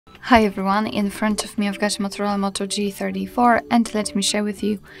Hi everyone, in front of me I've got Motorola Moto G34 and let me share with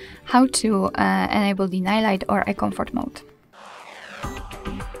you how to enable the night light or a comfort mode.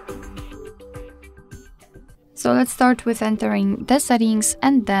 So let's start with entering the settings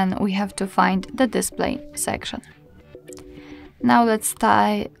and then we have to find the display section. Now let's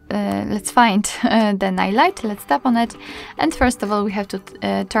find the night light. Let's tap on it, and first of all we have to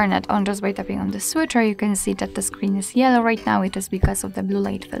turn it on just by tapping on the switcher. You can see that the screen is yellow right now. It is because of the blue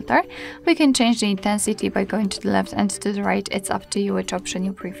light filter. We can change the intensity by going to the left and to the right. It's up to you which option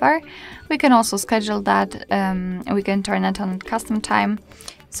you prefer. We can also schedule that. We can turn it on at custom time,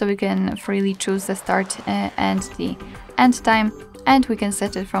 so we can freely choose the start and the end time. And we can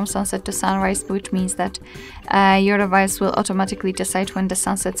set it from sunset to sunrise, which means that your device will automatically decide when the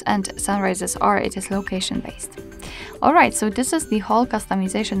sunsets and sunrises are. It is location based. Alright, so this is the whole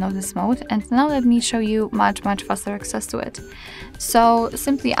customization of this mode, and now let me show you much faster access to it. So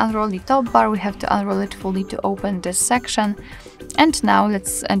simply unroll the top bar. We have to unroll it fully to open this section. And now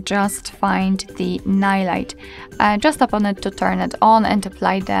let's just find the night light. Just tap on it to turn it on and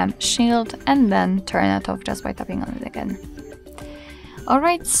apply the shield, and then turn it off just by tapping on it again.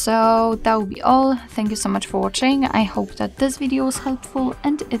 Alright, so that will be all. Thank you so much for watching. I hope that this video was helpful,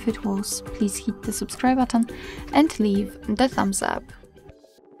 and if it was, please hit the subscribe button and leave the thumbs up.